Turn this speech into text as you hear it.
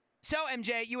So,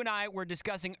 MJ, you and I were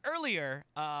discussing earlier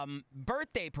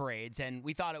birthday parades, and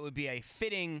we thought it would be a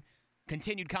fitting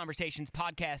continued conversations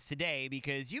podcast today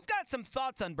because you've got some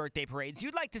thoughts on birthday parades.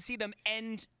 You'd like to see them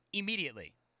end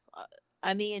immediately.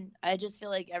 I mean, I just feel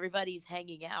like everybody's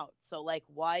hanging out. So, like,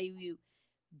 why are you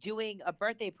doing a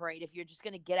birthday parade if you're just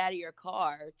going to get out of your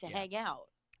car to hang out?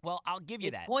 Well, I'll give you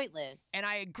It's that. pointless. And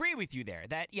I agree with you there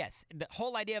that, yes, the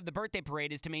whole idea of the birthday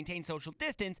parade is to maintain social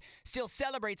distance, still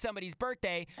celebrate somebody's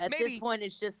birthday. At this point,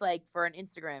 it's just like for an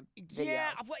Instagram video.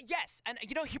 Yeah, well, yes. And,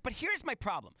 but here's my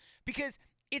problem. Because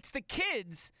it's the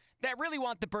kids that really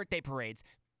want the birthday parades.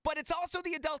 But it's also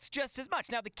the adults just as much.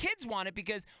 Now, the kids want it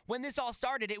because when this all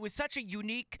started, it was such a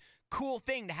unique, cool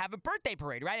thing to have a birthday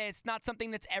parade, right? It's not something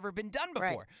that's ever been done before.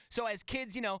 Right. So as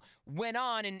kids, went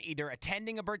on and either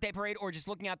attending a birthday parade or just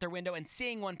looking out their window and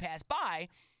seeing one pass by,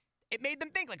 it made them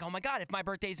think like, oh my God, if my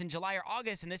birthday's in July or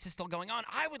August and this is still going on,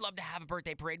 I would love to have a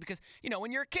birthday parade because,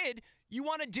 when you're a kid, you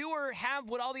want to do or have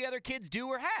what all the other kids do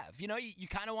or have. You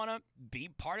kind of want to be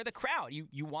part of the crowd.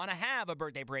 You want to have a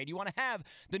birthday parade. You want to have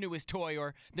the newest toy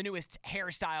or the newest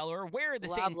hairstyle or wear the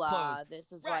same clothes.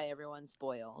 This is Right. why everyone's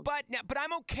spoiled. But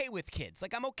I'm okay with kids.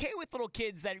 Like, I'm okay with little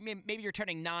kids that maybe you're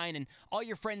turning 9 and all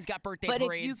your friends got birthday parades.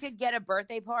 But if you could get a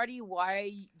birthday party,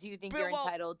 why do you think you're Well,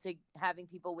 entitled to having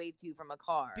people wave to you from a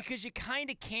car? Because you kind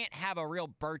of can't have a real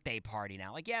birthday party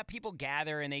now. Like, yeah, people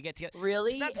gather and they get together.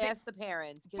 Really? It's not the same- Ask the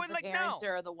parents. Because But, the like, parents no.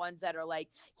 are the ones that are like,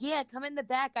 yeah, come in the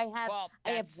back. I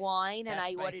have wine and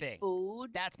I my ordered thing.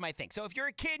 food. That's my thing. So if you're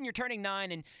a kid and you're turning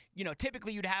 9 and,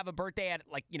 typically you'd have a birthday at,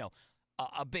 like,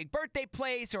 a big birthday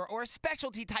place or a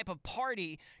specialty type of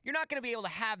party, you're not going to be able to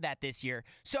have that this year.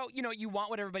 So, you want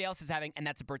what everybody else is having, and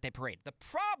that's a birthday parade. The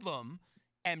problem,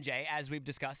 MJ, as we've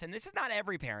discussed, and this is not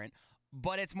every parent,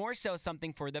 but it's more so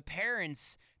something for the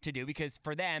parents to do because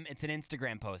for them, it's an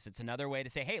Instagram post. It's another way to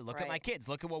say, hey, look at my kids.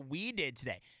 Look at what we did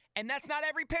today. And that's not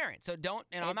every parent. So don't,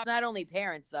 It's not only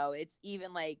parents, though. It's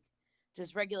even like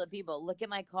just regular people. Look at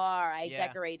my car. I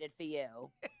decorated for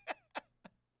you.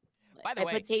 By the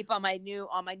way, I put tape on my new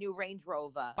Range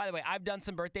Rover. By the way, I've done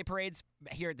some birthday parades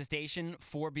here at the station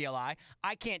for BLI.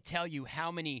 I can't tell you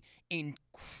how many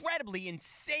incredibly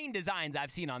insane designs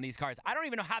I've seen on these cars. I don't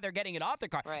even know how they're getting it off their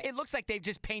car. Right. It looks like they've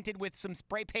just painted with some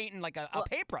spray paint and like a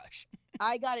paintbrush.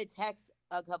 I got a text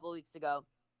a couple of weeks ago.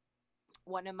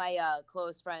 One of my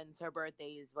close friends, her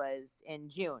birthdays was in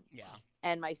June. Yeah.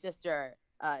 And my sister,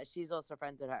 she's also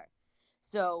friends with her.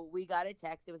 So we got a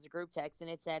text. It was a group text,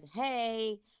 and it said,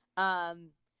 hey,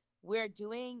 we're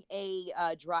doing a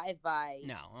drive-by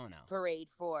parade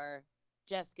for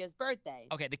Jessica's birthday.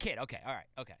 Okay, the kid. Okay, all right,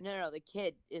 okay. No, the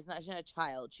kid is not. She's not a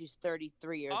child. She's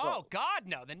 33 years old. Oh God,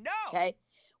 no! Then no. Okay,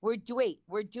 we're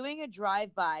doing a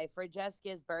drive-by for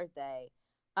Jessica's birthday,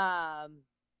 but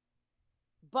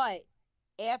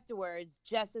afterwards,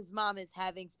 Jess's mom is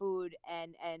having food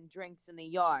and drinks in the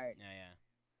yard. Yeah.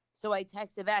 So I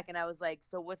texted back and I was like,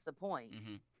 "So what's the point?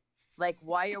 Mm-hmm. Like,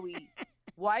 why are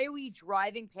we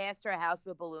driving past her house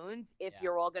with balloons if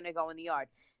you're all gonna go in the yard?"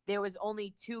 There was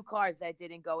only 2 cars that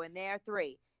didn't go in there.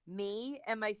 3, me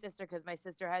and my sister, because my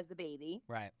sister has the baby.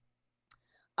 Right.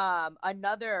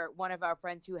 Another one of our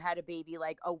friends who had a baby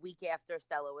like a week after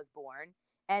Stella was born,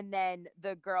 and then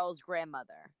the girl's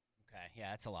grandmother. Okay,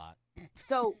 yeah, that's a lot.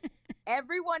 So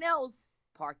everyone else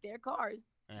parked their cars,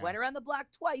 went around the block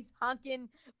twice, honking,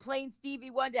 playing Stevie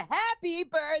Wonder, happy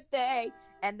birthday,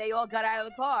 and they all got out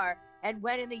of the car and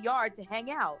went in the yard to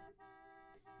hang out.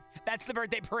 That's the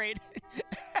birthday parade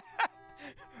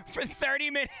for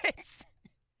 30 minutes.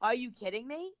 Are you kidding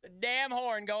me? The damn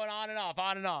horn going on and off,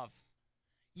 on and off.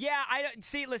 Yeah, I don't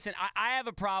see. Listen, I have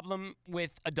a problem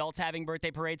with adults having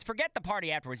birthday parades. Forget the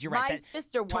party afterwards. You're right. My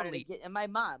sister wanted to get, and my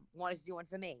mom wanted to do one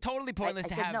for me. Totally pointless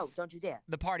to said, have. No, don't you dare.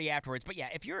 The party afterwards. But yeah,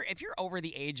 if you're over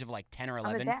the age of like 10 or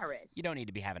 11, I'm embarrassed. You don't need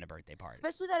to be having a birthday party.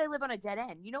 Especially that I live on a dead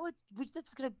end. You know what?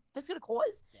 That's gonna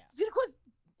cause? Yeah. It's gonna cause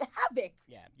havoc.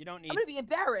 Yeah, you don't need. I'm gonna be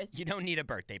embarrassed. You don't need a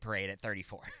birthday parade at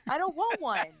 34. I don't want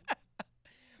one.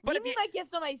 But Leave me my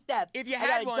gifts on my steps. If you I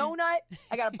had got a one, donut.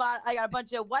 I got a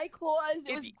bunch of White Claws.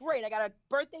 It was great. I got a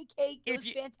birthday cake. It was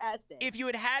fantastic. If you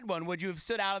had one, would you have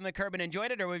stood out on the curb and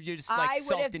enjoyed it, or would you just like I would have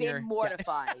sulked in your? been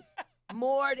mortified.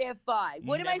 Mortified.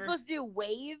 What am I Never- supposed to do?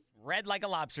 Wave? Red like a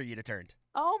lobster, you'd have turned.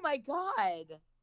 Oh my God.